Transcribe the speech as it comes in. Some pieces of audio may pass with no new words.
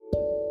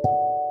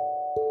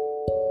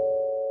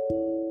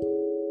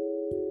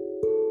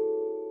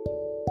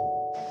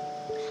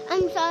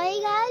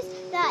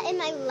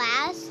my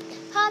last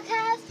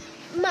podcast,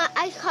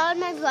 I called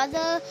my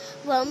brother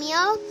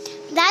Romeo.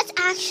 That's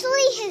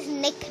actually his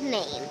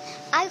nickname.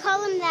 I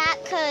call him that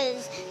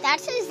because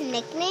that's his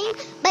nickname,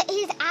 but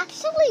his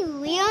actually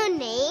real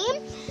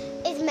name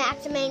is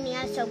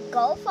Maximania, so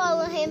go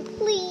follow him,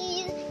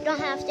 please. You don't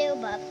have to,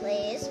 but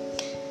please.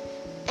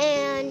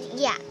 And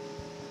yeah,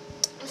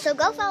 so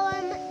go follow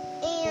him,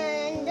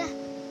 and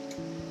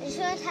I just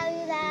want to tell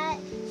you that.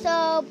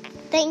 So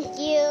thank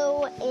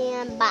you,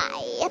 and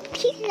bye.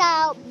 Peace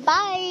out.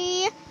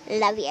 Bye.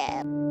 Love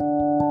you.